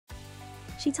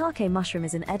Shiitake mushroom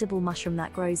is an edible mushroom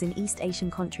that grows in East Asian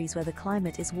countries where the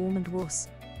climate is warm and moist.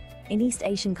 In East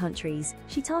Asian countries,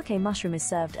 shiitake mushroom is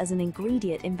served as an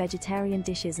ingredient in vegetarian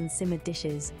dishes and simmered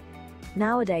dishes.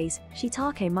 Nowadays,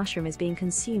 shiitake mushroom is being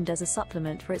consumed as a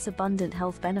supplement for its abundant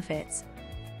health benefits.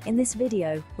 In this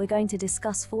video, we're going to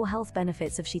discuss 4 health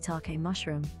benefits of shiitake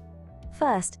mushroom.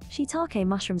 First, shiitake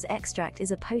mushroom's extract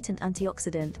is a potent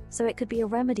antioxidant, so it could be a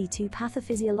remedy to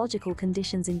pathophysiological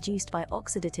conditions induced by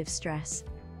oxidative stress.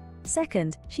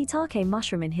 Second, shiitake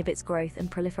mushroom inhibits growth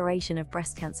and proliferation of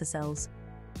breast cancer cells.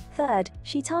 Third,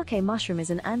 shiitake mushroom is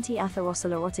an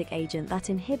anti-atherosclerotic agent that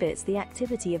inhibits the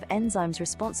activity of enzymes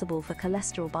responsible for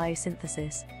cholesterol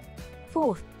biosynthesis.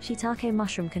 Fourth, shiitake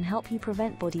mushroom can help you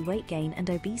prevent body weight gain and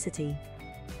obesity.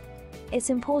 It's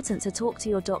important to talk to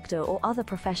your doctor or other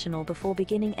professional before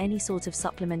beginning any sort of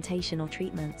supplementation or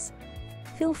treatments.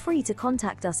 Feel free to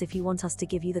contact us if you want us to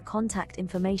give you the contact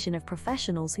information of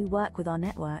professionals who work with our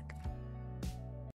network.